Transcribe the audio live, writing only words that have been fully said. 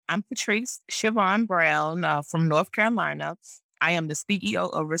I'm Patrice Siobhan Brown from North Carolina. I am the CEO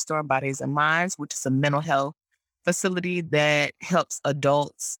of Restore Bodies and Minds, which is a mental health facility that helps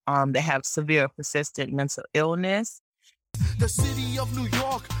adults that have severe persistent mental illness. The city of New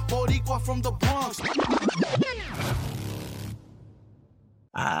York, Boricua from the Bronx.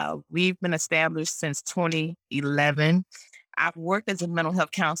 We've been established since 2011. I've worked as a mental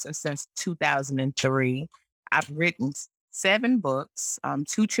health counselor since 2003. I've written 7 books,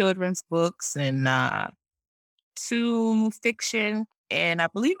 2 children's books and 2 fiction, and I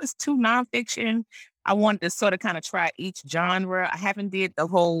believe it's 2 nonfiction. I wanted to sort of kind of try each genre. I haven't did the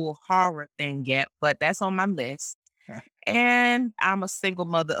whole horror thing yet, but that's on my list. Okay. And I'm a single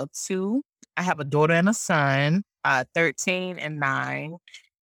mother of 2. I have a daughter and a son, 13 and 9.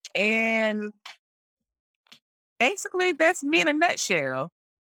 And basically, that's me in a nutshell.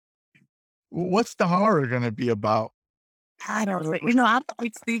 What's the horror going to be about? I don't know. I'm a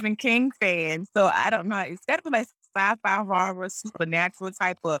big Stephen King fan, so I don't know. It's got to be like sci-fi horror, supernatural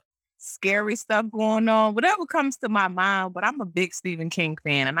type of scary stuff going on. Whatever comes to my mind, but I'm a big Stephen King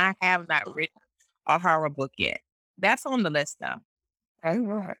fan, and I have not written a horror book yet. That's on the list though. All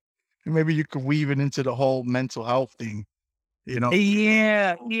right. Maybe you could weave it into the whole mental health thing,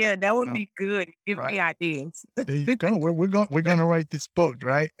 Yeah, that would know, be good. Give me right. ideas. There you go. We're going to write this book,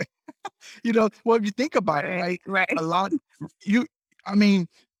 right? Well, if you think about it, right? Right. A lot, you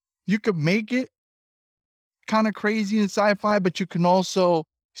could make it kind of crazy in sci-fi, but you can also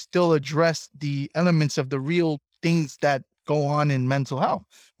still address the elements of the real things that go on in mental health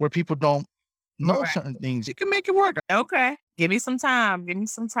where people don't know Right. certain things. You can make it work. Okay. Give me some time.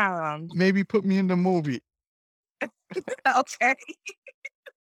 Maybe put me in the movie. Okay.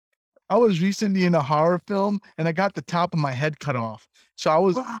 I was recently in a horror film and I got the top of my head cut off.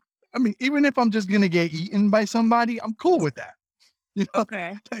 So even if I'm just going to get eaten by somebody, I'm cool with that.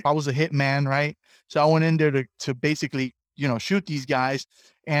 Okay. I was a hitman, right? So I went in there to basically, shoot these guys,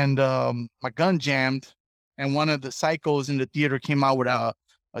 and my gun jammed, and one of the psychos in the theater came out with a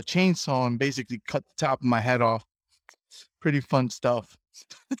chainsaw and basically cut the top of my head off. Pretty fun stuff.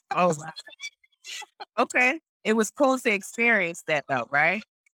 Oh, wow. Okay. It was cool to experience that though, right?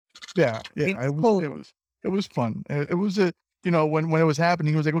 Yeah. It's It cool. was fun. It was when it was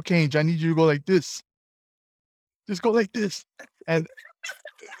happening, he was like, "Okay, Angel, I need you to go like this. Just go like this." And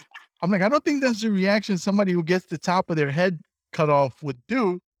I'm like, I don't think that's the reaction somebody who gets the top of their head cut off would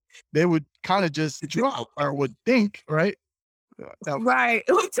do. They would kind of just drop or would think, right? Right.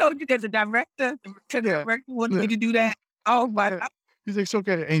 Who told you that the director? The Yeah. director wanted me to do that? Oh my God. He's like, "It's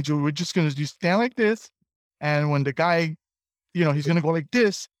okay, Angel. We're just gonna you stand like this, and when the guy, he's gonna go like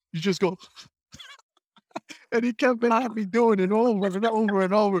this, you just go." And he kept me doing it over and over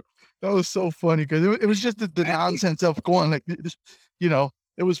and over. That was so funny because it was just the nonsense of going like this.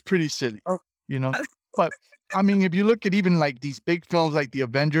 It was pretty silly. Oh. But if you look at even like these big films like the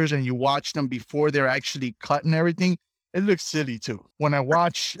Avengers and you watch them before they're actually cut and everything, it looks silly too. When I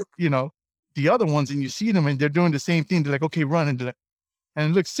watch, the other ones and you see them and they're doing the same thing, they're like, "Okay, run," and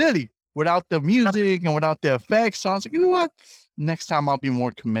it looks silly without the music and without the effects. So I was like, you know what? Next time I'll be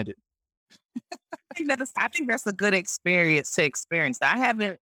more committed. I think that's a good experience to experience. I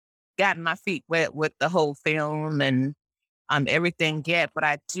haven't gotten my feet wet with the whole film and everything yet, but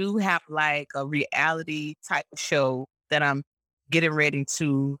I do have like a reality type of show that I'm getting ready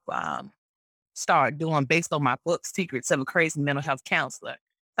to start doing based on my book, Secrets of a Crazy Mental Health Counselor.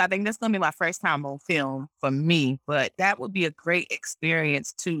 So I think that's gonna be my first time on film for me, but that would be a great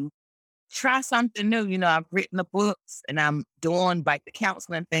experience to try something new. I've written the books and I'm doing like the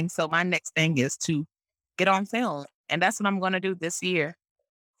counseling thing. So my next thing is to get on film. And that's what I'm going to do this year.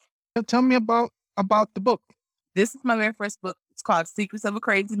 Tell me about the book. This is my very first book. It's called Secrets of a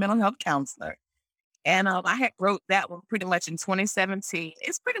Crazy Mental Health Counselor. And I had wrote that one pretty much in 2017.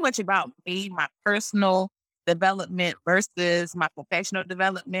 It's pretty much about me, my personal development versus my professional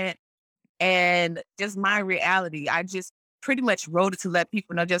development and just my reality. I just pretty much wrote it to let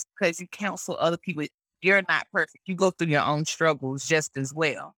people know just because you counsel other people, you're not perfect. You go through your own struggles just as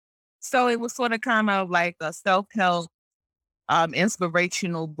well. So it was sort of kind of like a self-help,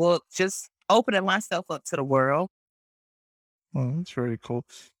 inspirational book, just opening myself up to the world. Oh, that's very cool.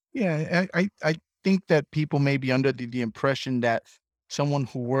 Yeah, I think that people may be under the impression that someone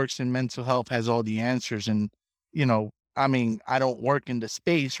who works in mental health has all the answers. And, I don't work in the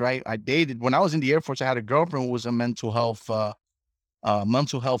space, right? I dated when I was in the Air Force. I had a girlfriend who was a mental health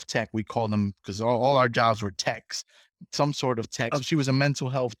tech. We call them because all our jobs were techs, some sort of tech. So she was a mental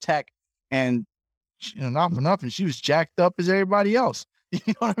health tech, and not for nothing, she was jacked up as everybody else. You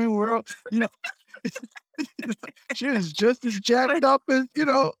know what I mean? She was just as jacked up as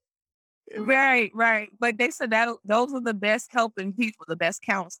Right, right. But they said that those are the best helping people, the best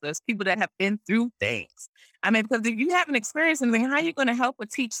counselors, people that have been through things. I mean, because if you haven't experienced anything, how are you going to help or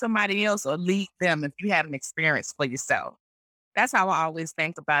teach somebody else or lead them if you haven't experienced for yourself? That's how I always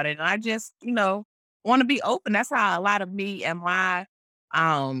think about it. And I just, want to be open. That's how a lot of me and my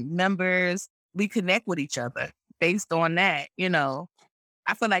members we connect with each other based on that.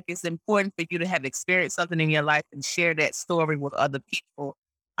 I feel like it's important for you to have experienced something in your life and share that story with other people,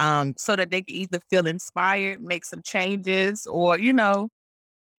 so that they can either feel inspired, make some changes, or. It's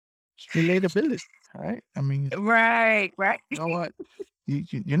relatability, right? I mean, Right, right. you know what?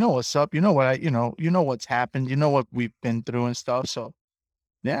 You know what's up. You know what you know what's happened. You know what we've been through and stuff. So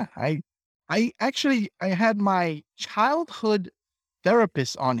yeah, I had my childhood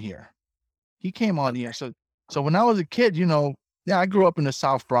therapist on here. He came on here. So when I was a kid, yeah, I grew up in the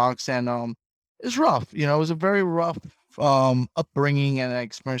South Bronx and it's rough. It was a very rough upbringing and I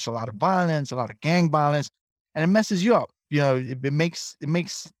experienced a lot of violence, a lot of gang violence, and it messes you up.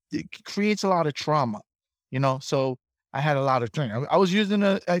 It creates a lot of trauma. So I had a lot of training. I was using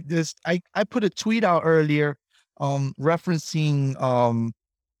I put a tweet out earlier referencing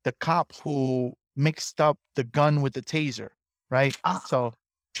the cop who mixed up the gun with the taser, right? So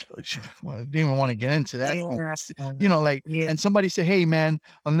well, I didn't even want to get into that. Yes. Yeah. And somebody said, "Hey, man,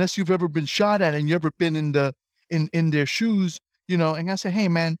 unless you've ever been shot at and you ever been in their shoes, And I said, "Hey,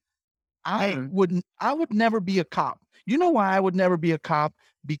 man, Mm. I would never be a cop. You know why I would never be a cop?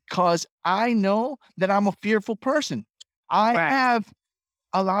 Because I know that I'm a fearful person. I Right, have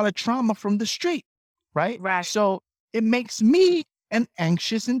a lot of trauma from the street, right? right, So it makes me an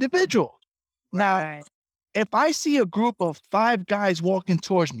anxious individual. Now, right. if I see a group of 5 guys walking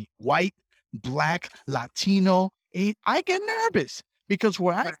towards me, white, black, Latino, I get nervous because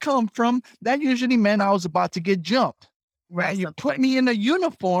where I Right, come from, that usually meant I was about to get jumped. Now right. you Something put like me in a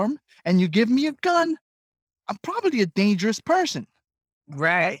uniform and you give me a gun, I'm probably a dangerous person, right?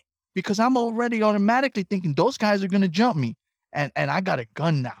 right. Because I'm already automatically thinking those guys are gonna jump me, and I got a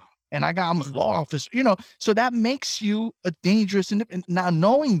gun now, and I'm a law officer, So that makes you a dangerous and now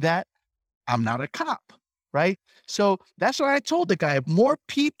knowing that I'm not a cop, right? So that's why I told the guy, if more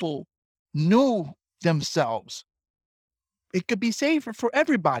people knew themselves, it could be safer for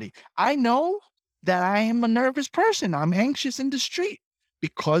everybody. I know that I am a nervous person. I'm anxious in the street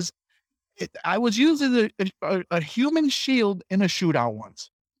because I was using a human shield in a shootout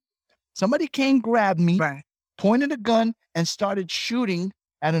once. Somebody came, grabbed me, Right. pointed a gun, and started shooting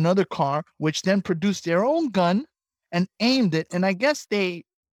at another car, which then produced their own gun and aimed it. And I guess I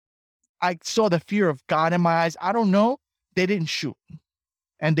saw the fear of God in my eyes. I don't know. They didn't shoot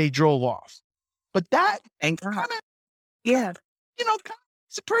and they drove off. But that Thank God. kind of, Yeah.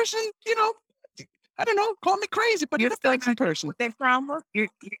 it's a person, I don't know, call me crazy, but You're it's still a not dealing person. with that trauma?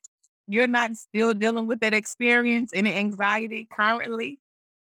 You're not still dealing with that experience, any anxiety currently?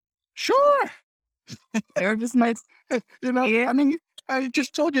 Sure. Nervousness? I Yeah. mean, I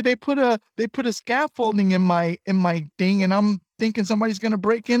just told you they put a scaffolding in my thing, and I'm thinking somebody's gonna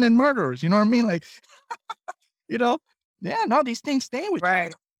break in and murder us. You know what I mean? Like, you know, yeah, no, these things stay with you.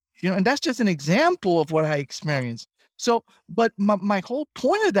 Right. And that's just an example of what I experienced. So, but my whole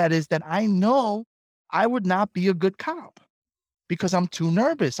point of that is that I know I would not be a good cop because I'm too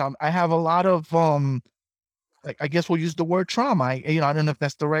nervous. I have a lot of like, I guess we'll use the word trauma. I don't know if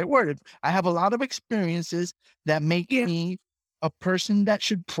that's the right word. I have a lot of experiences that make Yeah. me a person that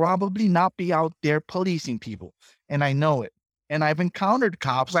should probably not be out there policing people, and I know it. And I've encountered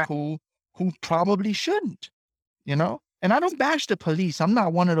cops Right. who probably shouldn't. And I don't bash the police. I'm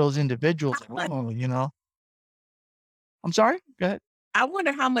not one of those individuals. I'm sorry. Go ahead. I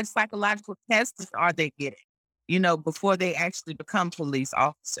wonder how much psychological testing are they getting, before they actually become police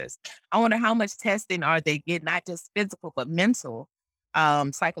officers. I wonder how much testing are they getting, not just physical, but mental,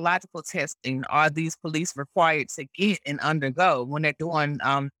 psychological testing are these police required to get and undergo when they're doing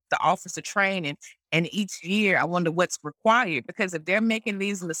the officer training. And each year, I wonder what's required because if they're making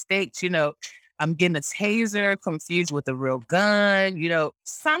these mistakes, I'm getting a taser confused with a real gun,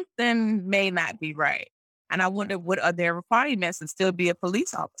 something may not be right. And I wonder what are their requirements to still be a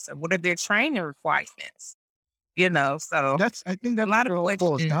police officer? What are their training requirements? So I think a that's lot what of it all boils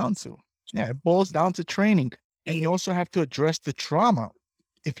questions. down to. Yeah, it boils down to training. And Yeah. you also have to address the trauma.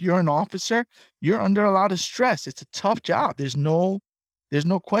 If you're an officer, you're under a lot of stress. It's a tough job. There's no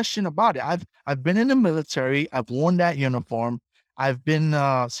question about it. I've been in the military. I've worn that uniform. I've been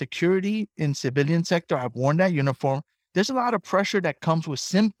security in civilian sector. I've worn that uniform. There's a lot of pressure that comes with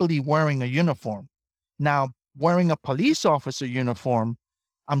simply wearing a uniform. Now, wearing a police officer uniform,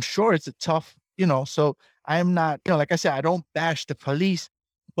 I'm sure it's a tough. So I am not, like I said, I don't bash the police,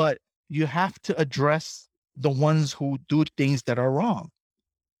 but you have to address the ones who do things that are wrong.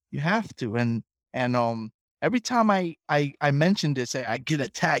 You have to. And every time I mention this, I get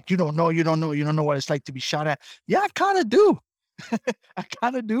attacked. You don't know what it's like to be shot at. Yeah, I kind of do. I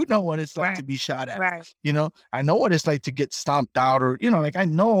kind of do know what it's like Right. to be shot at. Right. I know what it's like to get stomped out, or like I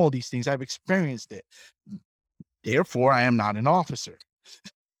know all these things. I've experienced it. Therefore, I am not an officer.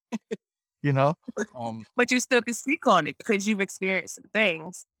 You know, um, But you still can speak on it because you've experienced some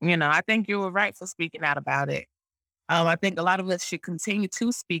things. I think you were right for speaking out about it. I think a lot of us should continue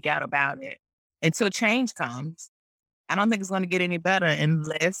to speak out about it until change comes. I don't think it's going to get any better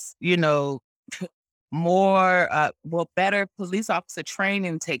unless, better police officer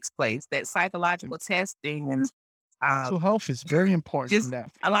training takes place, that psychological testing and uh, mental health is very important in just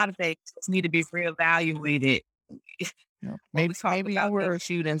that. a lot of things just need to be reevaluated when we Maybe talk about these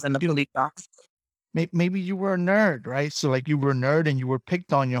shootings and the you know, police officers. maybe you were a nerd, right? So like you were a nerd and you were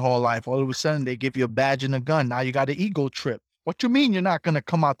picked on your whole life. All of a sudden they give you a badge and a gun. Now you got an ego trip. What you mean you're not gonna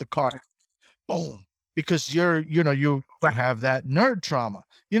come out the car? Boom. Because you Right. have that nerd trauma.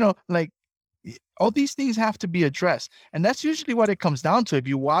 Like all these things have to be addressed. And that's usually what it comes down to. If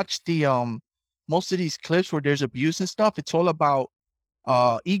you watch the most of these clips where there's abuse and stuff, it's all about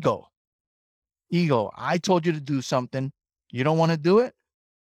ego. Ego. I told you to do something. You don't want to do it.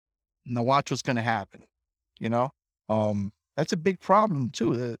 Now watch what's gonna happen. You know? That's a big problem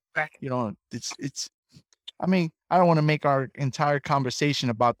too. Right. It's I mean, I don't want to make our entire conversation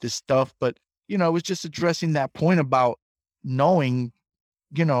about this stuff, but it was just addressing that point about knowing,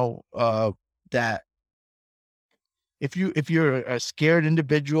 that if you're a scared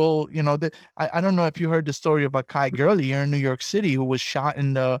individual, that I don't know if you heard the story about Kai Gurley here in New York City who was shot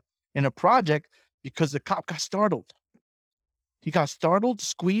in a project because the cop got startled. He got startled,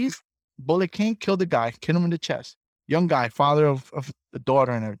 squeezed, bullet came, killed the guy, killed him in the chest. Young guy, father of the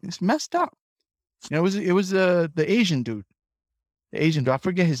daughter and everything. It's messed up. It was the Asian dude. The Asian dude. I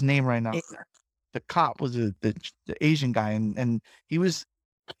forget his name right now. Yeah. The cop was the Asian guy, and he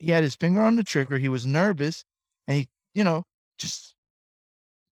had his finger on the trigger. He was nervous, and just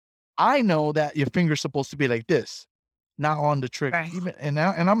I know that your finger's supposed to be like this, not on the trigger. Right. And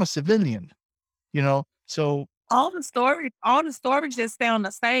I'm a civilian, so All the stories just sound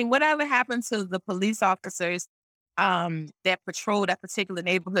the same. Whatever happened to the police officers that patrol that particular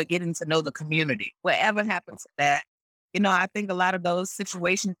neighborhood, getting to know the community? Whatever happened to that? I think a lot of those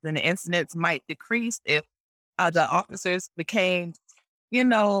situations and incidents might decrease if the officers became, you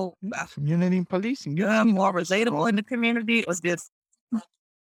know, uh, community policing. more relatable in the community. Or just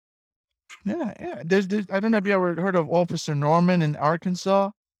Yeah. There's I don't know if you ever heard of Officer Norman in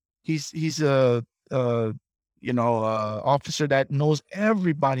Arkansas. He's a officer that knows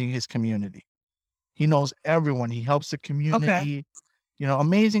everybody in his community. He knows everyone. He helps the okay, community.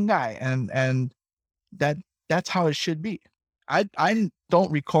 Amazing guy, and that that's how it should be. I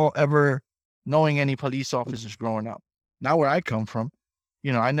don't recall ever knowing any police officers growing up. Not where I come from.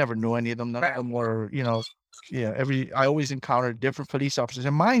 I never knew any of them. None of right, them were, yeah. I always encountered different police officers,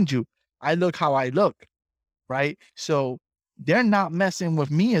 and mind you, I look how I look, right? So they're not messing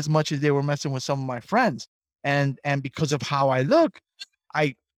with me as much as they were messing with some of my friends, and because of how I look,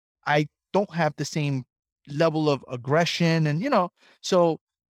 I I don't have the same level of aggression, and so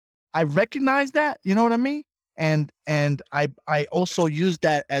I recognize that, you know what I mean? And I also use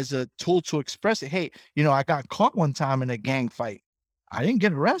that as a tool to express it. Hey, I got caught one time in a gang fight. I didn't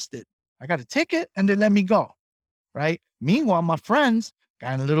get arrested. I got a ticket and they let me go. Right. Meanwhile, my friends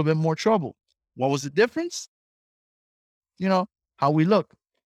got in a little bit more trouble. What was the difference? You know, how we look.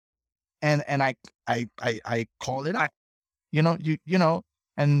 And I call it out.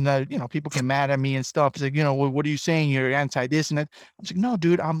 And people get mad at me and stuff. It's like, well, what are you saying? You're anti this and that. I'm like, no,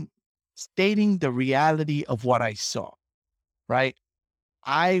 dude, I'm stating the reality of what I saw, right?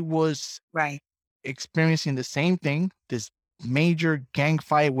 I was right, experiencing the same thing, this major gang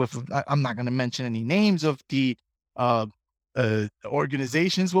fight with, I'm not going to mention any names of the uh,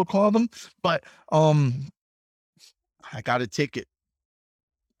 organizations, we'll call them, but I got a ticket.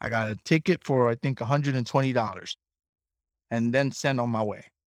 I got a ticket for, I think, $120 and then sent on my way,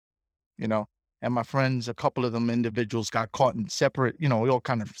 you know. And my friends, a couple of them individuals got caught in separate, we all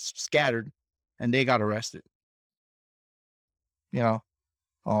kind of scattered and they got arrested, you know.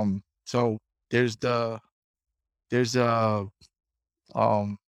 So there's there's a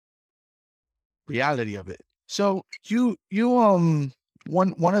um reality of it. So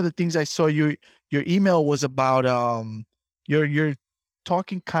one of the things I saw your email was about you're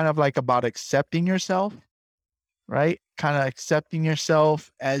talking kind of like about accepting yourself, right? Kind of accepting yourself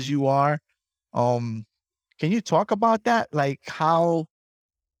as you are. Um can you talk about that? Like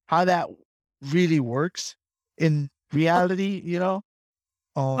how that really works in reality, you know?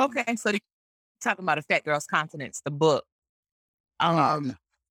 Okay, so you're talking about a Fat Girl's Confidence, the book. Um,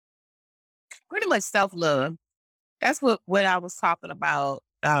 Pretty much self-love. That's what I was talking about,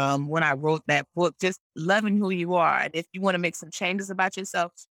 when I wrote that book, just loving who you are, and if you wanna make some changes about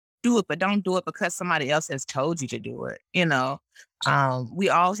yourself, do it, but don't do it because somebody else has told you to do it, you know? We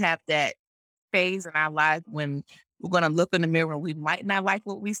all have that phase in our life when we're gonna look in the mirror and we might not like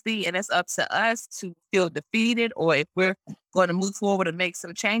what we see, and it's up to us to feel defeated, or if we're gonna move forward and make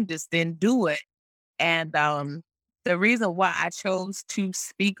some changes, then do it. And the reason why I chose to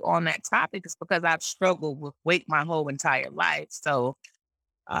speak on that topic is because I've struggled with weight my whole entire life. So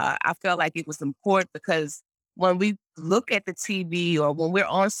I felt like it was important because when we look at the TV or when we're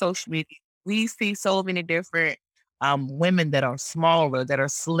on social media, we see so many different women that are smaller, that are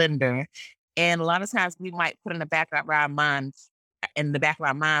slender. And a lot of times we might put in the back of our minds,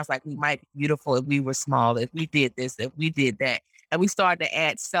 like we might be beautiful if we were small, if we did this, if we did that. And we started to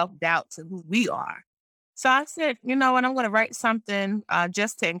add self doubt to who we are. So I said, you know what, I'm going to write something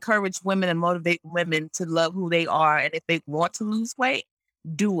just to encourage women and motivate women to love who they are. And if they want to lose weight,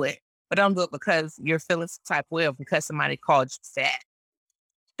 do it. But don't do it because you're feeling some type of way or because somebody called you fat.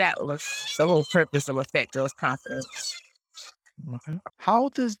 That was the whole purpose of Affect Girls Confidence. Okay. How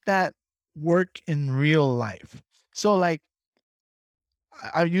does that work in real life? So like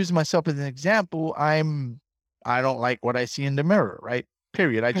I use myself as an example. I don't like what I see in the mirror, right?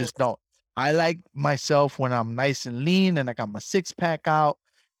 Period. I just don't. I like myself when I'm nice and lean and I got my six pack out,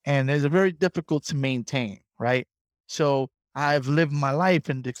 and it's very difficult to maintain, right? So I've lived my life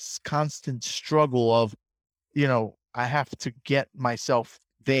in this constant struggle of, I have to get myself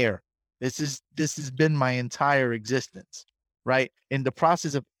there. This has been my entire existence, right? In the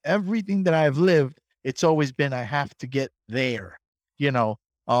process of everything that I've lived, it's always been I have to get there, you know.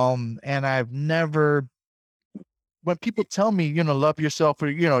 And I've never when people tell me, love yourself or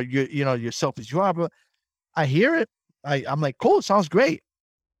yourself as you are, but I hear it. I'm like, cool, sounds great.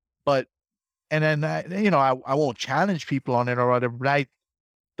 But and then I won't challenge people on it or whatever, but I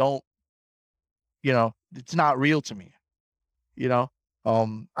don't, it's not real to me, you know?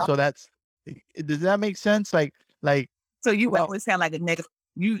 So that's does that make sense? Like, So you well, always sound like a negative.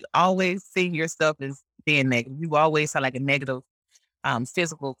 You always see yourself as being negative. You always sound like a negative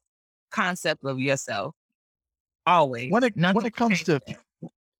physical concept of yourself. Always. when Nothing it comes change to that.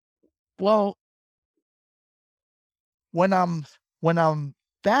 well, when I'm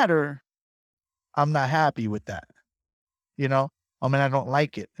fatter, I'm not happy with that, you know? I mean, I don't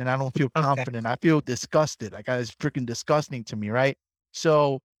like it and I don't feel Okay. confident. I feel disgusted. Like it's freaking disgusting to me, right?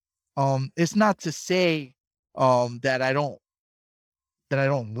 So it's not to say that I don't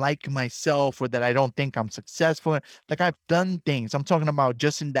like myself or that I don't think I'm successful. Like I've done things. I'm talking about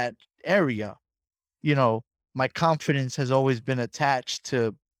just in that area, you know, my confidence has always been attached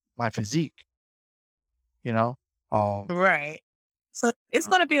to my physique, you know? Um Right. So it's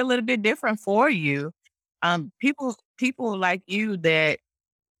gonna be a little bit different for you. People like you that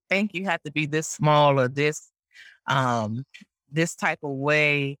think you have to be this small or um this type of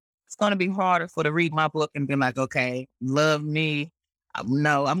way, it's gonna be harder for to read my book and be like, okay, love me.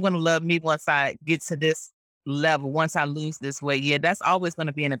 No, I'm gonna love me once I get to this level, once I lose this weight. Yeah, that's always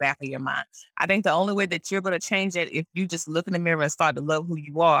gonna be in the back of your mind. I think the only way that you're gonna change it if you just look in the mirror and start to love who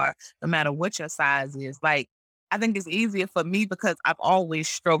you are, no matter what your size is. Like, I think it's easier for me because I've always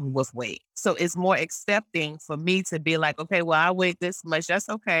struggled with weight. So it's more accepting for me to be like, okay, well, I weigh this much. That's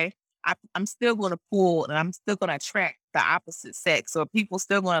okay. I'm still going to pull and I'm still going to attract the opposite sex. So people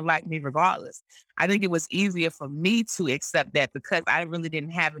still going to like me regardless. I think it was easier for me to accept that because I really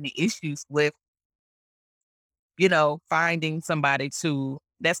didn't have any issues with, finding somebody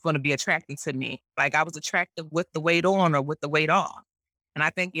that's going to be attractive to me. Like I was attractive with the weight on or with the weight off. And I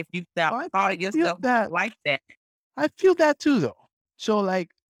think if you I thought feel yourself that like that, I feel that too though. So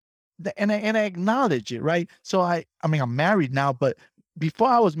like and I acknowledge it, right? So I mean I'm married now, but before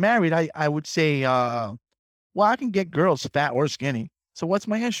I was married, I would say well, I can get girls fat or skinny. So what's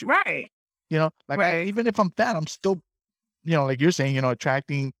my issue? right, Like right. even if I'm fat, I'm still, like you're saying,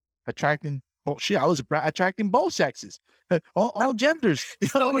 attracting. Oh shit, I was attracting both sexes, all genders.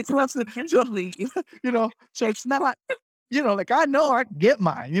 So it's less So eventually. so it's not. Like I know I can get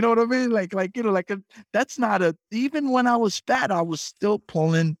mine. You know what I mean? That's not a. Even when I was fat, I was still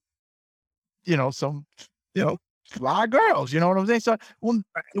pulling. Some, you know, fly girls. You know what I'm saying? So when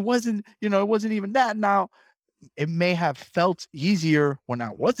it wasn't even that. Now it may have felt easier when I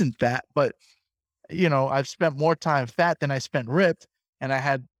wasn't fat, but I've spent more time fat than I spent ripped, and I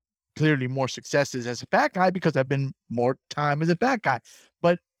had clearly more successes as a fat guy because I've been more time as a fat guy.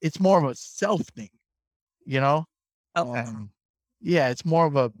 But it's more of a self thing, you know? Okay. Yeah, it's more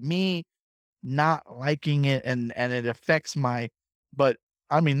of a me not liking it and it affects my but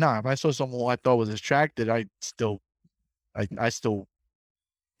I mean, nah, if I saw someone who I thought was attracted, I still, I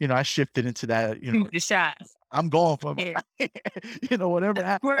shifted into that, Shoot the shot. I'm going for Yeah. whatever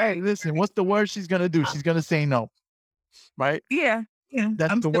hey, Right. listen, what's the worst she's gonna do? She's gonna say no, right? Yeah. Yeah.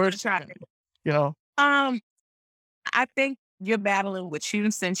 That's I'm the still worst, attracted. you know? Um, I think you're battling with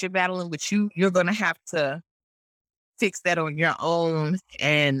you. Since you're battling with you, you're gonna have to fix that on your own.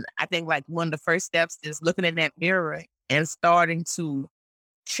 And I think like one of the first steps is looking in that mirror and starting to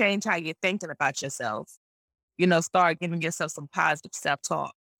change how you're thinking about yourself. Start giving yourself some positive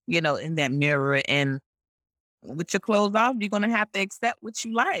self-talk, in that mirror. And with your clothes off, you're gonna have to accept what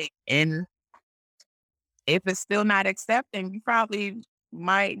you like. And if it's still not accepting, you probably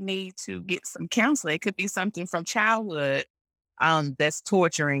might need to get some counseling. It could be something from childhood that's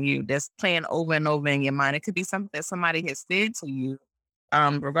torturing you, that's playing over and over in your mind. It could be something that somebody has said to you,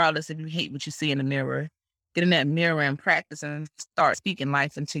 regardless if you hate what you see in the mirror. Get in that mirror and practice and start speaking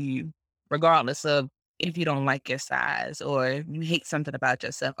life into you, regardless of if you don't like your size or if you hate something about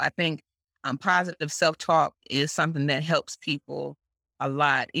yourself. I think positive self talk is something that helps people a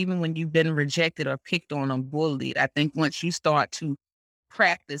lot, even when you've been rejected or picked on or bullied. I think once you start to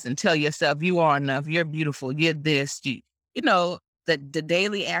practice and tell yourself you are enough, you're beautiful, you're this, you know, the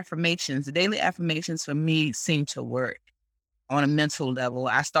daily affirmations for me seem to work on a mental level.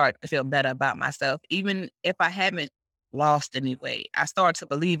 I start to feel better about myself. Even if I haven't lost any weight, I start to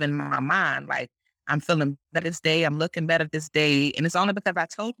believe in my mind, like I'm feeling better this day, I'm looking better this day. And it's only because I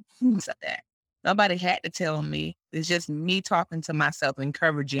told myself that. Nobody had to tell me. It's just me talking to myself,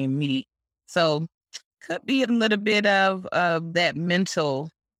 encouraging me. So could be a little bit of that mental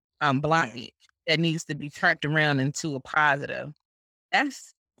blockage that needs to be turned around into a positive.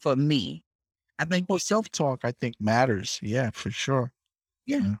 That's for me. I think Well, self-talk, I think matters. Yeah, for sure.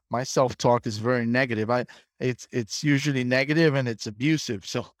 yeah. My self-talk is very negative. It's usually negative and it's abusive.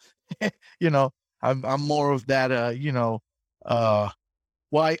 So, you know, I'm more of that, uh,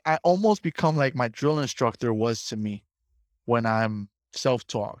 well, I almost become like my drill instructor was to me when I'm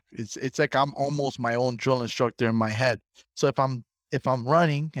self-talk. It's like I'm almost my own drill instructor in my head. So if I'm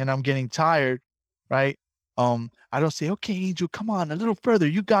running and I'm getting tired, right? I don't say, okay, Angel, come on a little further.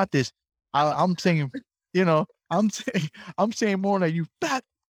 You got this. I'm saying, I'm saying I'm saying more like you fat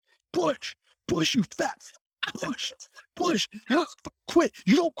push, push you fat, push, push, quit.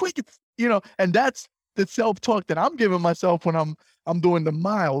 You don't quit. And that's the self-talk that I'm giving myself when I'm doing the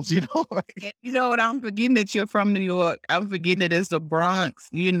miles, like, And you know what? I'm forgetting that you're from New York. I'm forgetting that it's the Bronx.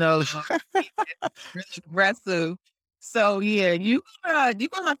 Really aggressive. So yeah, you gonna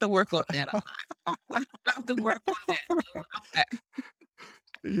have to work on that. I have to work on that.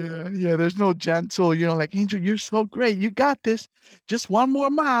 yeah, yeah. There's no gentle, like Angel, you're so great. You got this. Just one more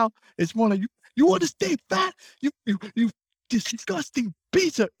mile. It's more like you want to stay fat. You disgusting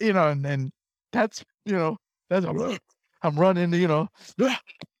piece of, and then that's, that's I'm running,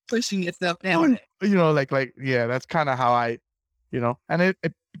 Pushing yourself down. yeah, that's kind of how and it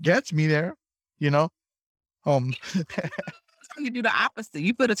gets me there, you know. Um, You do the opposite.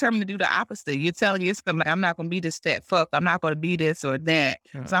 You put a term to do the opposite. You're telling yourself, like, I'm not going to be this fat fuck. I'm not going to be this or that.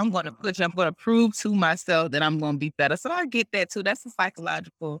 So I'm going to I'm going to prove to myself that I'm going to be better. So I get that too. That's a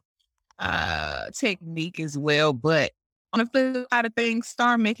psychological technique as well. But on the flip side of things,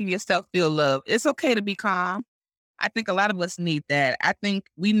 start making yourself feel loved. It's okay to be calm. I think a lot of us need that. I think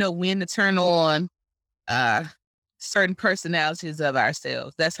we know when to turn on uh, certain personalities of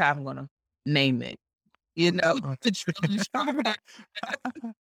ourselves. That's how I'm going to name it.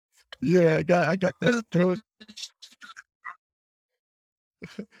 yeah, I got that.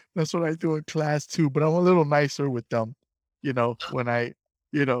 That's what I do in class too, but I'm a little nicer with them. When I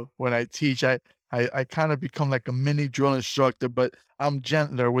teach, I kind of become like a mini drill instructor, but I'm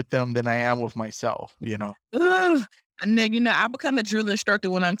gentler with them than I am with myself. Ugh. And then, I become a drill instructor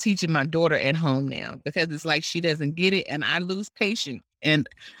when I'm teaching my daughter at home now because it's like she doesn't get it and I lose patience. And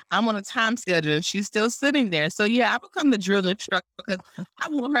I'm on a time schedule and she's still sitting there. So yeah, I become the drill instructor because I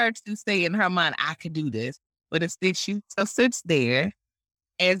want her to say in her mind, I could do this. But instead she still sits there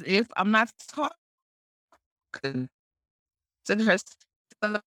as if I'm not talking to her.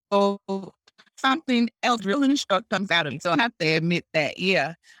 So something else really instruct comes out of me. So I have to admit that,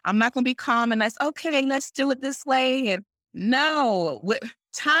 yeah, I'm not going to be calm and that's okay. Let's do it this way. And no,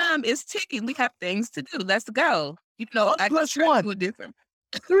 time is ticking. We have things to do. Let's go. One I plus try to one, do it different.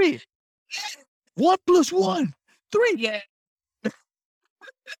 3. 1 plus 1, 3. Yeah.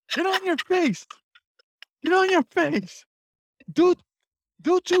 Get on your face. Get on your face. Dude,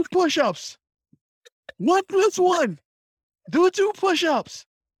 Do 2 push-ups. 1 plus 1. Do 2 push-ups.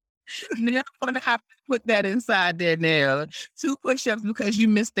 Now I'm gonna have to put that inside there now. 2 push-ups because you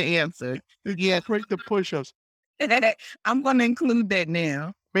missed the answer. Yeah. Incorporate the push-ups. I'm gonna include that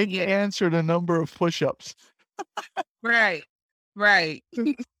now. Make the Yeah. answer the number of push-ups. Right. Right.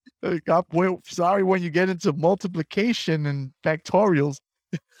 Sorry when you get into multiplication and factorials.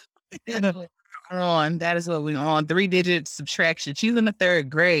 That's what we're on. That is what we're on. 3-digit subtraction. She's in the 3rd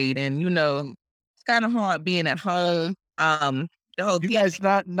grade, and it's kind of hard being at home. The whole You guys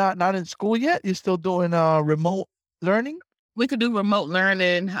not in school yet? You're still doing remote learning? we could do remote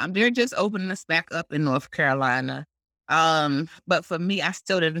learning. They're just opening us back up in North Carolina. But for me, I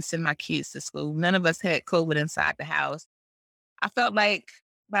still didn't send my kids to school. None of us had COVID inside the house. I felt like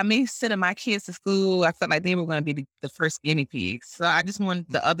by me sending my kids to school, I felt like they were going to be the first guinea pigs. So I just wanted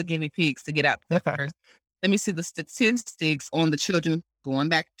the other guinea pigs to get out first. Let me see the statistics on the children going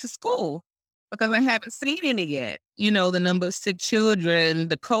back to school because I haven't seen any yet. The number of sick children,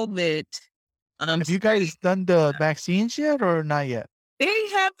 the COVID. Have you guys done the vaccines yet or not yet? They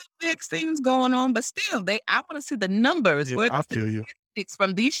have the vaccines going on, but still, I want to see the numbers. Yeah, Where I the feel you. statistics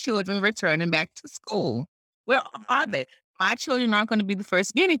from these children returning back to school? Where are they? My children aren't going to be the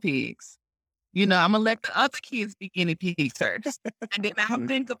first guinea pigs. I'm gonna let the other kids be guinea pigs first, and then I'll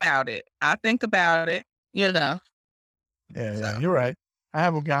think about it. Yeah, you're right. I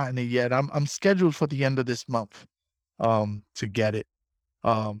haven't gotten it yet. I'm scheduled for the end of this month, to get it.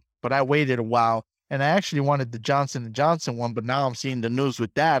 But I waited a while, and I actually wanted the Johnson & Johnson one, but now I'm seeing the news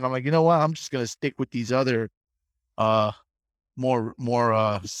with that. I'm like, you know what? I'm just gonna stick with these other, more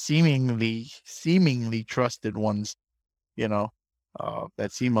seemingly trusted ones,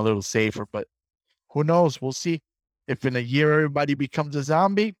 that seem a little safer. But who knows? We'll see. If in a year everybody becomes a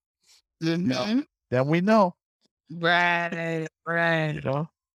zombie, Mhm. then we know. Right.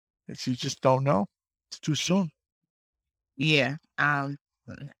 You just don't know. It's too soon. Yeah. I'm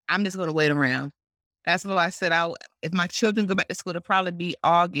just gonna wait around. That's what I said. If my children go back to school, it'll probably be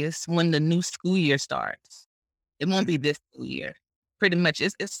August when the new school year starts. It won't be this school year. Pretty much,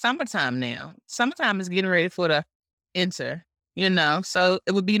 it's summertime now. Summertime is getting ready for the enter. So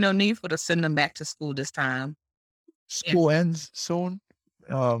it would be no need for to send them back to school this time. Yeah. School ends soon.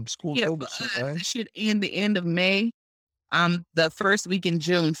 School's Yeah, over for soon, us, right? it should end the end of May. The first week in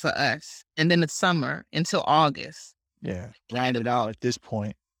June for us, and then the summer until August. Yeah, grind it out at this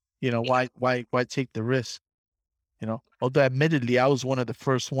point. Why take the risk? Although admittedly, I was one of the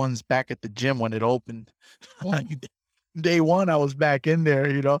first ones back at the gym when it opened. Day one, I was back in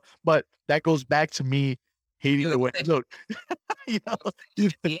there, but that goes back to me hating the way. Look, you know, you-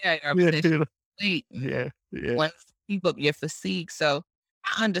 Yeah, yeah, you know, wait. yeah, yeah. Once you keep up your physique. So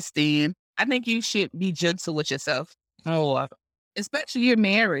I understand. I think you should be gentle with yourself. Oh, especially you're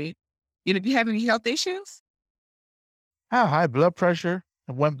married. Do you have any health issues? I have high blood pressure.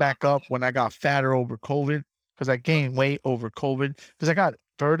 It went back up when I got fatter over COVID because I gained weight over COVID because I got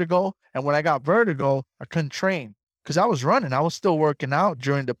vertigo. And when I got vertigo, I couldn't train because I was running. I was still working out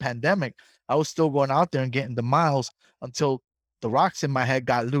during the pandemic. I was still going out there and getting the miles until the rocks in my head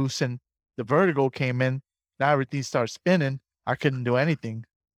got loose and the vertigo came in. Now everything starts spinning. I couldn't do anything.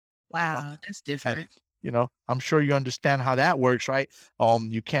 Wow, that's different. I'm sure you understand how that works, right?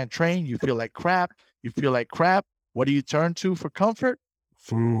 You can't train. You feel like crap. What do you turn to for comfort?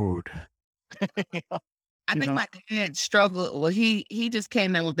 Food. I think know? my dad struggled. Well, he just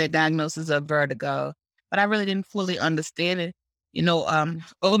came in with that diagnosis of vertigo, but I really didn't fully understand it.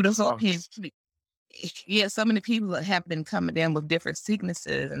 Over the whole Sucks. pandemic, yeah, so many people have been coming down with different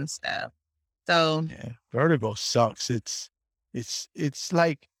sicknesses and stuff. So Yeah, vertigo sucks. It's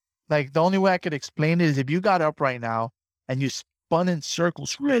like the only way I could explain it is if you got up right now and you spun in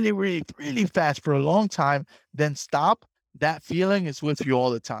circles really, really, really fast for a long time, then stop. That feeling is with you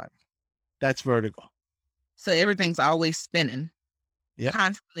all the time. That's vertigo. so everything's always spinning, Yeah.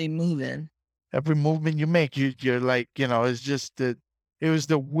 constantly moving. Every movement you make, you're like, it's just it was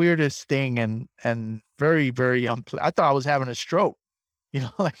the weirdest thing and very, very I thought I was having a stroke,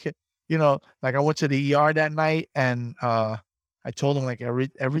 like, like I went to the ER that night and, I told them like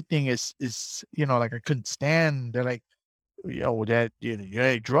everything is, like I couldn't stand. They're like, that, you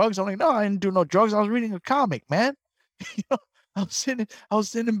had drugs? I'm like, no, I didn't do no drugs. I was reading a comic, man. You know, I was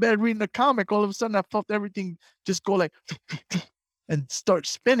sitting in bed reading a comic. All of a sudden I felt everything just go like and start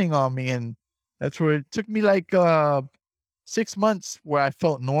spinning on me. And that's where it took me like 6 months where I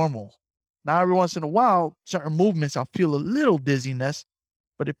felt normal. Now every once in a while, certain movements I'll feel a little dizziness,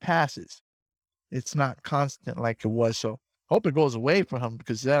 but it passes. It's not constant like it was. So hope it goes away for him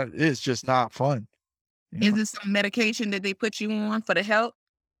because that is just not fun. You Is know, it some medication that they put you on for the help?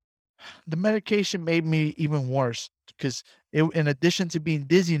 the medication made me even worse because in addition to being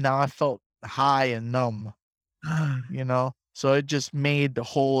dizzy, now I felt high and numb. You know, so it just made the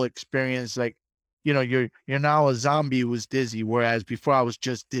whole experience like, you're now a zombie who's dizzy, whereas before I was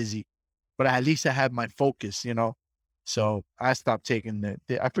just dizzy, but at least I had my focus. So I stopped taking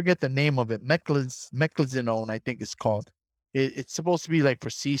I forget the name of it, meclizanone, I think it's called. It's supposed to be like for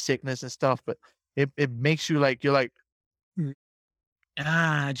seasickness and stuff, but it makes you like you're like. Mm.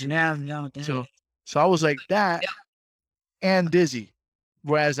 Janelle, no, dang. So I was like that and dizzy,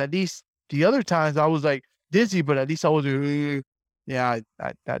 whereas at least the other times I was like dizzy, but at least I was yeah,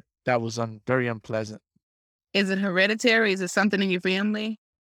 that was very unpleasant. Is it hereditary? Is it something in your family?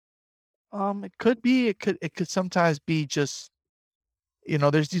 It could be. It could sometimes be just,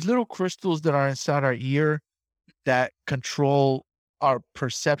 there's these little crystals that are inside our ear that control our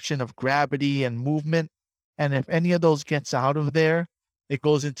perception of gravity and movement. And if any of those gets out of there, it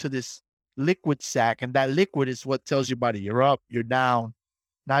goes into this liquid sac. And that liquid is what tells your body you're up, you're down.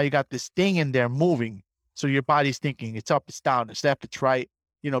 Now you got this thing in there moving. So your body's thinking it's up, it's down, it's left, it's right,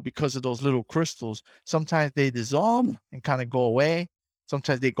 because of those little crystals. Sometimes they dissolve and kind of go away.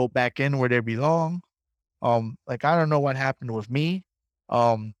 Sometimes they go back in where they belong. Like I don't know what happened with me.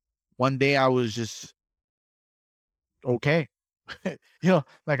 One day I was just okay.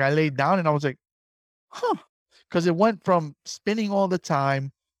 Like I laid down and I was like, huh. Because it went from spinning all the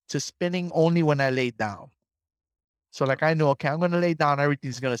time to spinning only when I laid down. So like I knew, okay, I'm gonna lay down,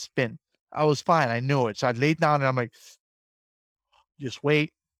 everything's gonna spin. I was fine, I knew it. So I laid down and I'm like, just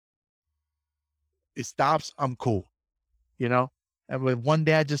wait, it stops, I'm cool, you know? And when one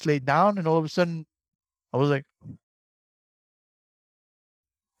day I just laid down and all of a sudden I was like,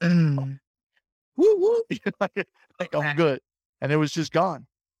 Mm, woo woo, like I'm right. good. And it was just gone.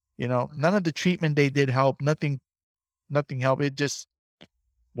 None of the treatment they did help, nothing helped. It just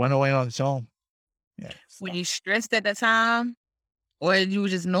went away on its own. Yeah. Were So you stressed at the time, or you were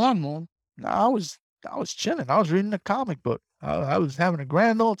just normal? no, I was chilling. I was reading a comic book. I was having a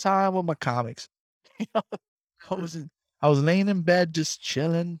grand old time with my comics. I was I was laying in bed just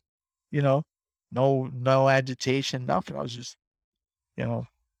chilling, you know, no agitation, nothing. I was just, you know,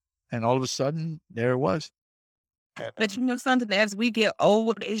 and all of a sudden there it was. And, But you know something, as we get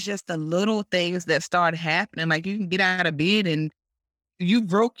older, it's just the little things that start happening. Like you can get out of bed and you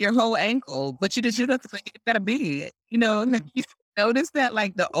broke your whole ankle, but you have to get out of bed. And you notice that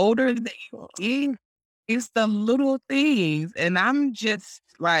like the older that you get, it's the little things. And I'm just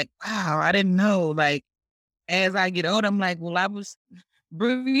like, wow, I didn't know. Like as I get older, I'm like, well, I was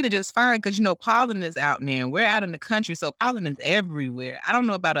breathing just fine because pollen is out there. We're out in the country, so pollen is everywhere. I don't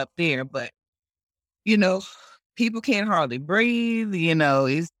know about up there, but you know, people can't hardly breathe.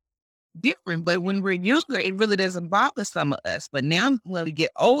 It's different. But when we're younger, it really doesn't bother some of us. But now when we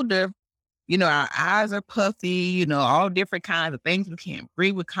get older, our eyes are puffy, all different kinds of things. We can't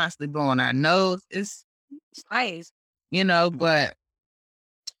breathe. We're constantly blowing our nose. It's nice, but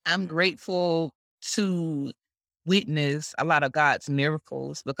I'm grateful to witness a lot of God's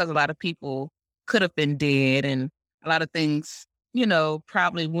miracles because a lot of people could have been dead and a lot of things,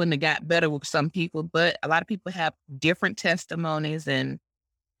 probably wouldn't have got better with some people, but a lot of people have different testimonies and,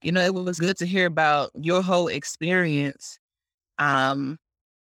 it was good to hear about your whole experience. Um,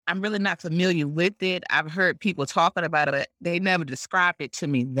 I'm really not familiar with it. I've heard people talking about it, but they never described it to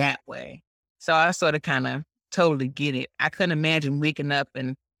me that way. So I sort of kind of totally get it. I couldn't imagine waking up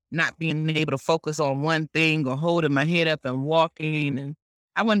and not being able to focus on one thing or holding my head up and walking. And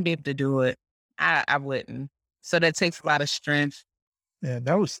I wouldn't be able to do it. I wouldn't. So that takes a lot of strength. yeah,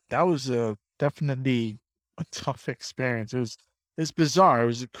 that was definitely a tough experience. It's bizarre. It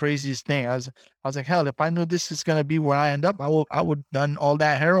was the craziest thing. I was like, hell, if I knew this is gonna be where I end up, I would done all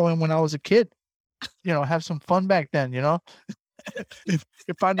that heroin when I was a kid. Have some fun back then,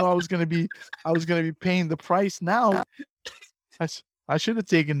 if I know I was gonna be paying the price now, I should have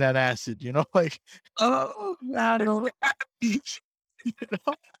taken that acid, like Oh, I don't. you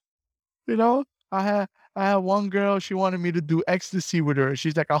know, you know, I had I had one girl, she wanted me to do ecstasy with her.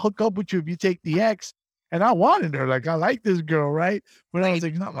 She's like, I'll hook up with you if you take the X. And I wanted her, like I like this girl, right? But I was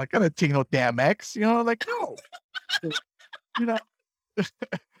like, no, I'm not gonna take no damn X, like no. You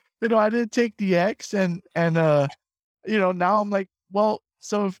know, I didn't take the X and now I'm like, well,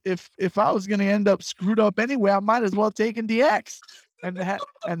 so if I was gonna end up screwed up anyway, I might as well taken the X and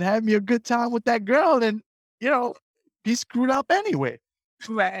have me a good time with that girl and you know be screwed up anyway.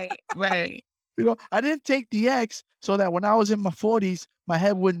 Right, right, I didn't take the X so that when I was in my 40s, my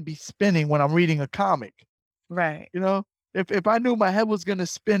head wouldn't be spinning when I'm reading a comic. right. You know, if I knew my head was gonna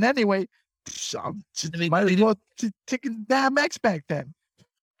spin anyway, Might as well take a damn X back then.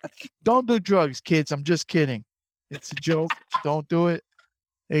 Don't do drugs, kids. I'm just kidding. It's a joke. Don't do it.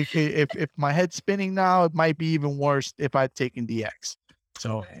 If my head's spinning now, it might be even worse if I'd taken the X.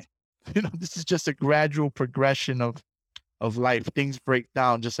 So, this is just a gradual progression of life. Things break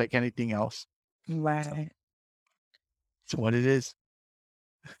down just like anything else. Right. It's what it is.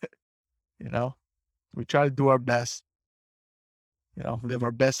 We try to do our best. Live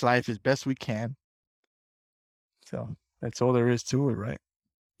our best life as best we can. So that's all there is to it, right?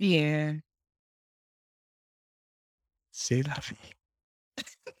 Yeah. C'est la vie.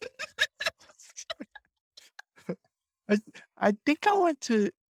 I think I went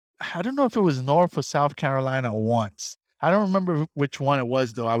to, I don't know if it was North or South Carolina once. I don't remember which one it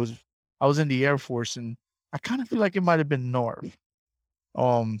was though. I was in the Air Force, and I kind of feel like it might have been North.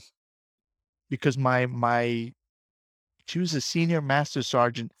 Because she was a senior master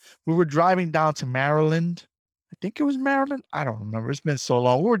sergeant. We were driving down to Maryland. I think it was Maryland. I don't remember. It's been so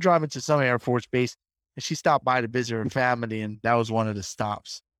long. We were driving to some Air Force base, and she stopped by to visit her family, and that was one of the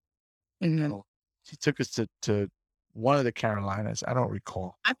stops. Mhm. She took us to one of the Carolinas. I don't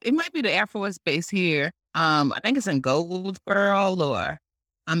recall. It might be the Air Force Base here. I think it's in Goldsboro or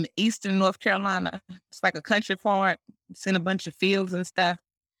Eastern North Carolina. It's like a country farm. It's in a bunch of fields and stuff.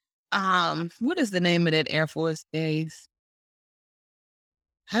 What is the name of that Air Force Base?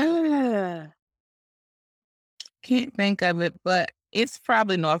 Can't think of it, but it's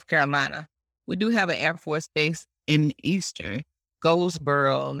probably North Carolina. We do have an Air Force Base in Eastern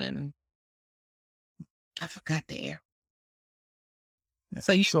Goldsboro, and I forgot the air. Yeah,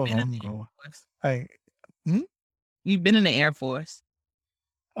 So you've so been in long the Air ago. Force. You've been in the Air Force.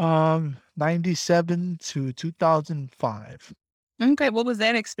 97 to 2005. Okay, what was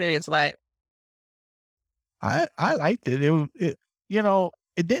that experience like? I liked it.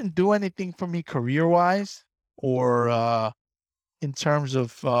 It didn't do anything for me career-wise or in terms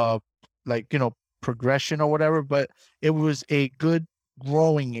of progression or whatever, but it was a good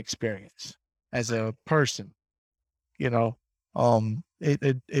growing experience as a person. It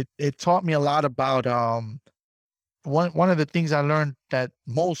taught me a lot about one of the things I learned that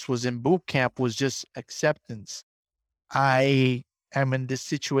most was in boot camp was just acceptance. I am in this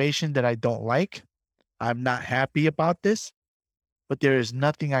situation that I don't like. I'm not happy about this, but there is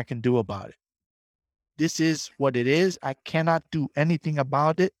nothing I can do about it. This is what it is. I cannot do anything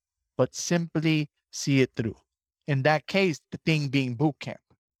about it, but simply see it through. In that case, the thing being boot camp,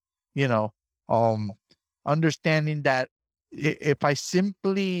 you know, um, understanding that if I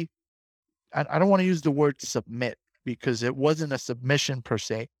simply, I don't want to use the word submit because it wasn't a submission per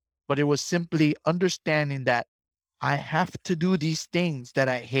se, but it was simply understanding that I have to do these things that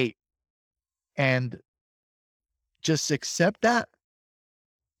I hate and just accept that,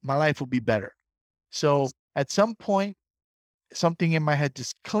 my life will be better. So at some point, something in my head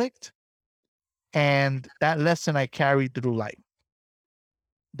just clicked, and that lesson I carried through life.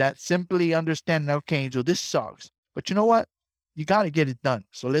 That simply understanding, okay, Angel, this sucks, but you know what? You got to get it done.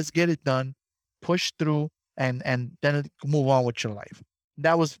 So let's get it done, push through, and then move on with your life.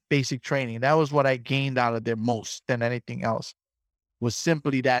 That was basic training. That was what I gained out of there most than anything else, was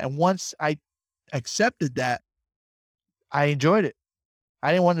simply that. And once I accepted that, I enjoyed it.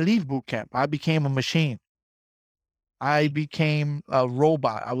 I didn't want to leave boot camp. I became a machine. I became a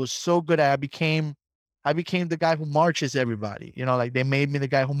robot. I was so good at it. I became the guy who marches everybody. Like they made me the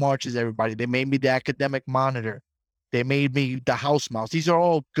guy who marches everybody. They made me the academic monitor. They made me the house mouse. These are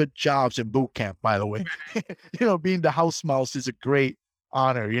all good jobs in boot camp, by the way. Being the house mouse is a great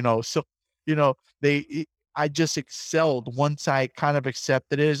honor, So, I just excelled once I kind of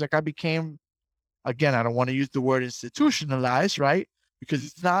accepted it. It's like I became, again, I don't want to use the word institutionalized, right? Because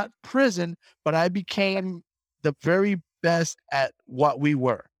it's not prison, but I became the very best at what we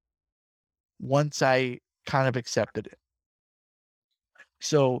were once I kind of accepted it.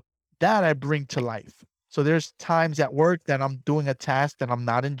 So that I bring to life. So there's times at work that I'm doing a task that I'm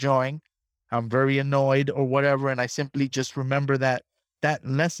not enjoying. I'm very annoyed or whatever. And I simply just remember that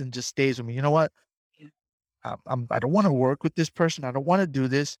lesson just stays with me. You know what? I don't want to work with this person. I don't want to do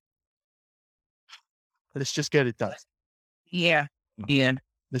this. Let's just get it done. Yeah. Yeah.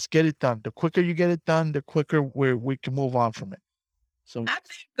 Let's get it done. The quicker you get it done, the quicker we can move on from it. So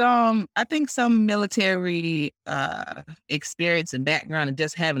I think some military experience and background and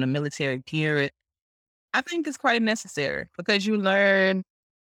just having a military period, I think is quite necessary because you learn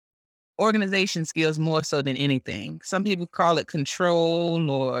organization skills more so than anything. Some people call it control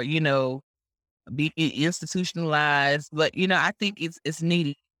or, be institutionalized, but I think it's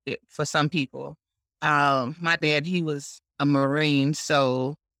needed for some people. My dad, he was a Marine,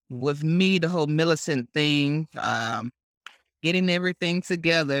 so with me, the whole Millicent thing, getting everything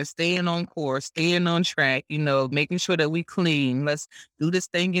together, staying on course, staying on track, making sure that we clean. Let's do this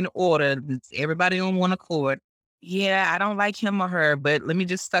thing in order. It's everybody on one accord. Yeah, I don't like him or her, but let me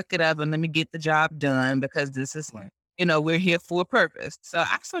just suck it up and let me get the job done because this is, Right. we're here for a purpose. So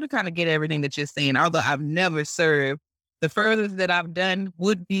I sort of kind of get everything that you're saying, although I've never served. The furthest that I've done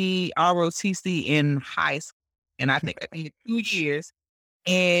would be ROTC in high school. And I think I did 2 years.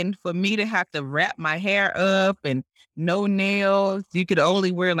 And for me to have to wrap my hair up and no nails, you could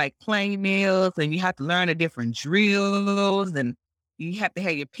only wear like plain nails and you have to learn the different drills and you have to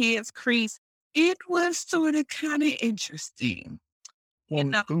have your pants creased. It was sort of kind of interesting. You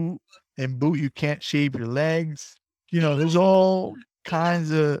Well, know, boot, you can't shave your legs. There's all kinds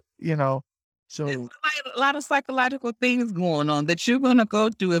of, there's so like a lot of psychological things going on that you're gonna go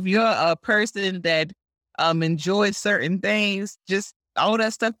through if you're a person that enjoys certain things, just all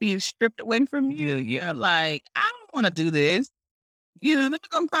that stuff being stripped away from you. You're like, I don't want to do this. They're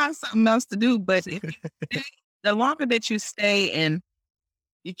gonna find something else to do. But if you stay, the longer that you stay and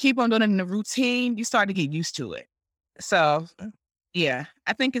you keep on doing it in the routine, you start to get used to it. So yeah,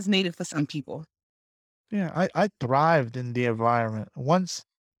 I think it's needed for some people. yeah, I thrived in the environment.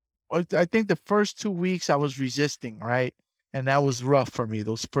 I think the first 2 weeks I was resisting, right? And that was rough for me.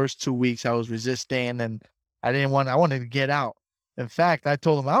 Those first 2 weeks I was resisting and I wanted to get out. In fact, I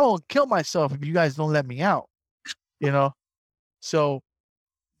told them, I will kill myself if you guys don't let me out, you know? So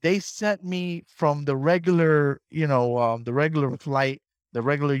they sent me from the regular flight, the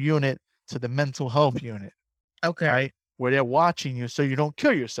regular unit to the mental health unit, Okay. right? Where they're watching you so you don't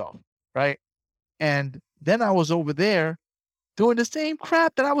kill yourself, right? And then I was over there doing the same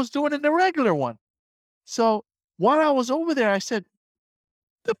crap that I was doing in the regular one. So while I was over there, I said,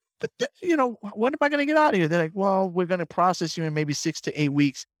 when am I going to get out of here? They're like, well, we're going to process you in maybe 6 to 8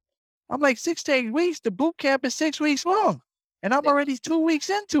 weeks. I'm like, 6 to 8 weeks? The boot camp is 6 weeks long. And I'm already 2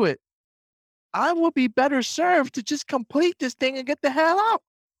 weeks into it. I will be better served to just complete this thing and get the hell out.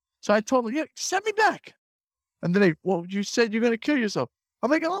 So I told them, yeah, send me back. And then well, you said you're going to kill yourself.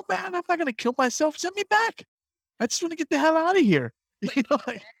 I'm like, oh man, I'm not going to kill myself. Send me back. I just want to get the hell out of here.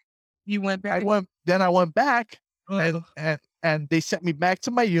 Like, You went back. I went back Right. and they sent me back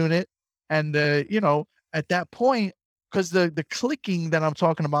to my unit. And, at that point, because the clicking that I'm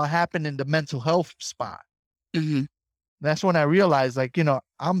talking about happened in the mental health spot. Mhm. That's when I realized, like,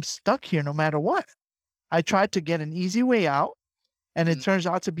 I'm stuck here no matter what. I tried to get an easy way out, and it turns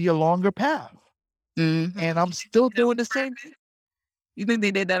out to be a longer path. Mhm. And I'm still doing the same. You think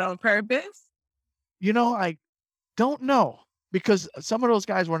they did that on purpose? I don't know because some of those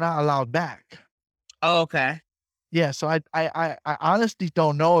guys were not allowed back. Oh, okay. Yeah, so I honestly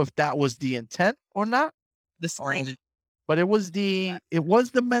don't know if that was the intent or not. The screen. But it was the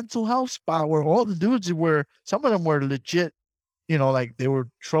mental health spot where all the dudes some of them were legit, like they were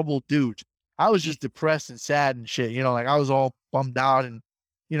troubled dudes. I was just depressed and sad and shit, like I was all bummed out and,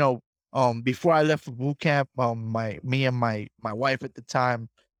 you know, before I left for boot camp, me and my wife at the time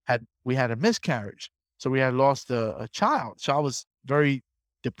we had a miscarriage. So we had lost a child. So I was very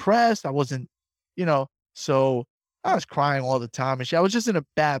depressed. I wasn't, you know, so I was crying all the time and shit. I was just in a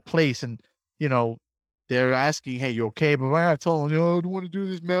bad place and, you know, they're asking, "Hey, you okay?" But when I told them, "I don't want to do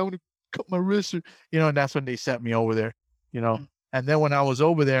this, man. I want to cut my wrist," and that's when they sent me over there, you know. Mm. And then when I was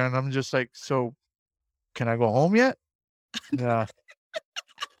over there, and I'm just like, "So, can I go home yet?" Yeah.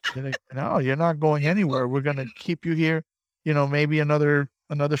 They're like, "No, you're not going anywhere. We're gonna keep you here, maybe another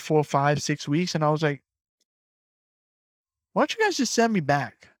 4, 5, 6 weeks." And I was like, "Why don't you guys just send me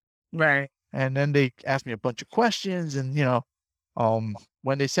back?" Right. And then they asked me a bunch of questions, and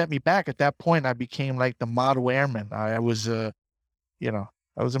when they sent me back, at that point, I became like the model airman. I was you know,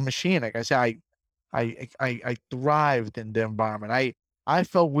 I was a machine. Like I said, I thrived in the environment. I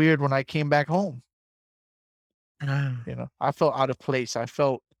felt weird when I came back home. Ah. I felt out of place. I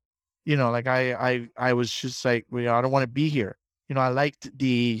felt, like I was just like, I don't want to be here. I liked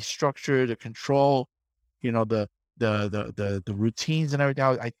the structure, the control, the routines and everything.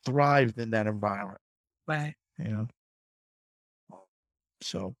 I thrived in that environment. Right. You know,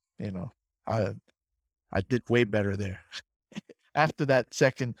 so I I did way better there after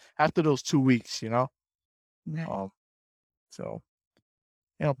those 2 weeks. Right. Um, so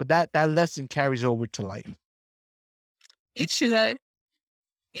but that lesson carries over to life. It should. It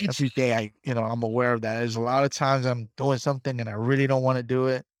Every should. day I'm aware of that. There's a lot of times I'm doing something and I really don't want to do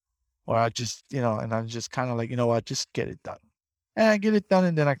it. Or I just, and I'm just kind of like, what, just get it done. And I get it done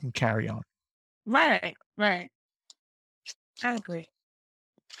and then I can carry on. Right. Right. I agree.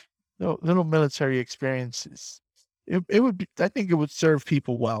 Little military experiences. it would be, I think it would serve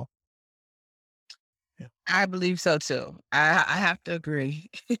people well. Yeah. I believe so too. I have to agree.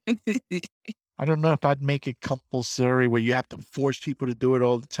 I don't know if I'd make it compulsory where you have to force people to do it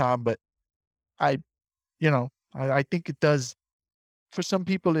all the time, but I, I think it does. For some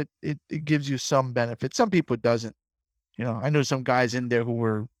people, it gives you some benefit. Some people it doesn't. I know some guys in there who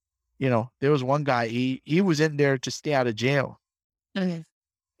were, there was one guy, he was in there to stay out of jail. Mhm.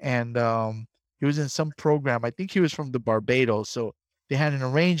 And he was in some program. I think he was from the Barbados. So they had an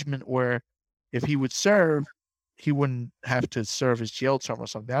arrangement where if he would serve, he wouldn't have to serve his jail term or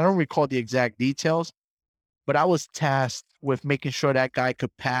something. I don't recall the exact details, but I was tasked with making sure that guy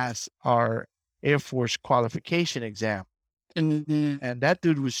could pass our Air Force qualification exam. Mhm. And that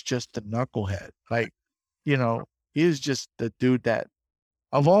dude was just a knucklehead. Like, he was just the dude that,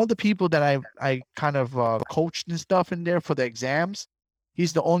 of all the people that I kind of coached and stuff in there for the exams,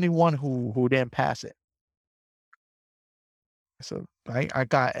 he's the only one who didn't pass it. So I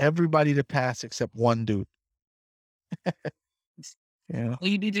got everybody to pass except one dude. Yeah. Well,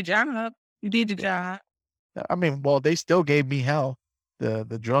 you did your job. You did your job. I mean, well, they still gave me hell. The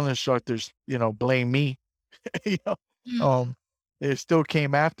drill instructors, blame me. you know, Mm. they still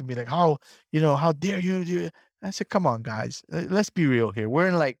came after me like, how dare you do it? I said, come on, guys, let's be real here. We're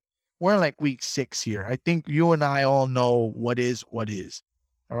in like week 6 here. I think you and I all know what is. All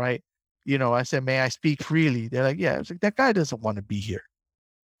right. I said, may I speak freely? They're like, yeah. I was like, that guy doesn't want to be here.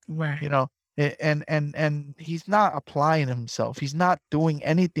 Right. And he's not applying himself. He's not doing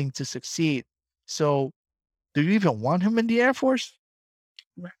anything to succeed. So do you even want him in the Air Force?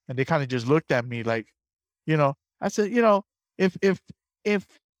 Right. And they kind of just looked at me like, I said, if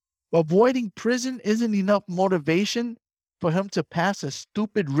avoiding prison isn't enough motivation for him to pass a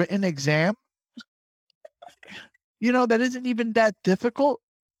stupid written exam, that isn't even that difficult,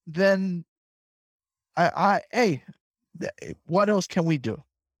 then hey, what else can we do?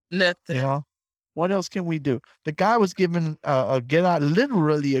 Nothing. What else can we do? The guy was given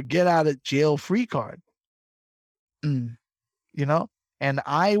literally a get out of jail free card. Mm. And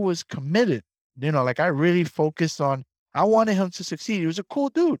I was committed, like I really focused on, I wanted him to succeed. He was a cool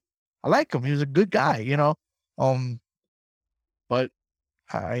dude. I like him. He was a good guy, but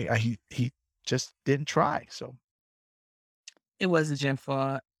he just didn't try. So It wasn't your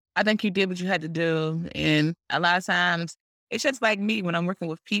fault. I think you did what you had to do. And a lot of times, it's just like me when I'm working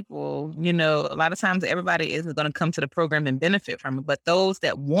with people, a lot of times everybody isn't going to come to the program and benefit from it. But those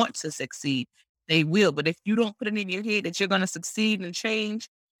that want to succeed, they will. But if you don't put it in your head that you're going to succeed and change,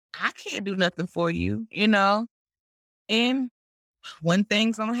 I can't do nothing for you, And when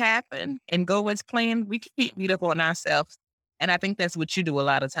things don't happen and go as planned, we can't beat up on ourselves. And I think that's what you do a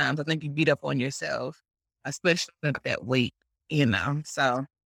lot of times. I think you beat up on yourself, especially with that weight, So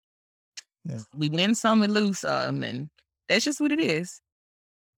yeah, we win some and lose some, and that's just what it is.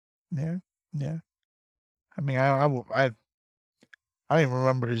 yeah, yeah. I mean, I don't even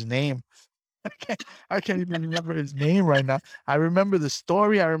remember his name. I can't even remember his name right now. I remember the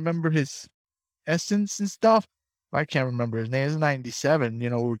story. I remember his essence and stuff. I can't remember his name. It's 97. We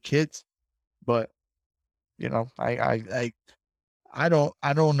were kids, but I don't like I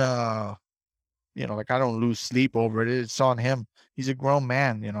don't lose sleep over it. It's on him. He's a grown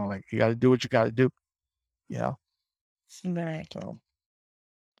man. Like you got to do what you got to do. Right. So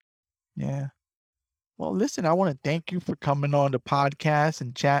yeah. Well, listen, I want to thank you for coming on the podcast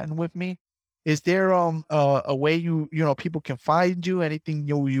and chatting with me. Is there a way people can find you? Anything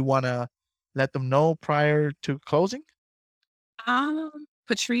you want to let them know prior to closing?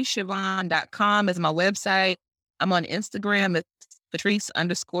 PatriceShavon.com is my website. I'm on Instagram. It's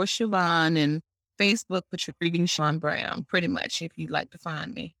Patrice_Shavon and Facebook, Patrice Shavon Brown, pretty much, if you'd like to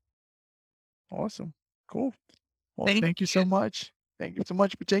find me. Awesome. Cool. Well, Thank thank you so much. Thank you so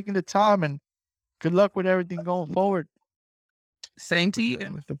much for taking the time, and good luck with everything going forward Same to you.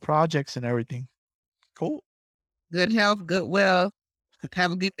 with the projects and everything. Cool. Good health, good wealth.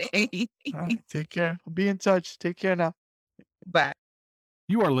 Have a good day. All right, take care. We'll be in touch. Take care now. Bye.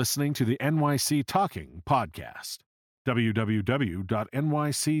 You are listening to the NYC Talking podcast.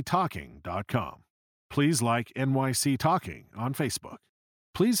 www.nyctalking.com. Please like NYC Talking on Facebook.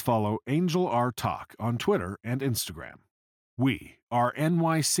 Please follow Angel R Talk on Twitter and Instagram. We are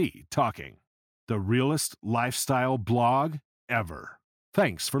NYC Talking, the realest lifestyle blog ever.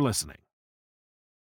 Thanks for listening.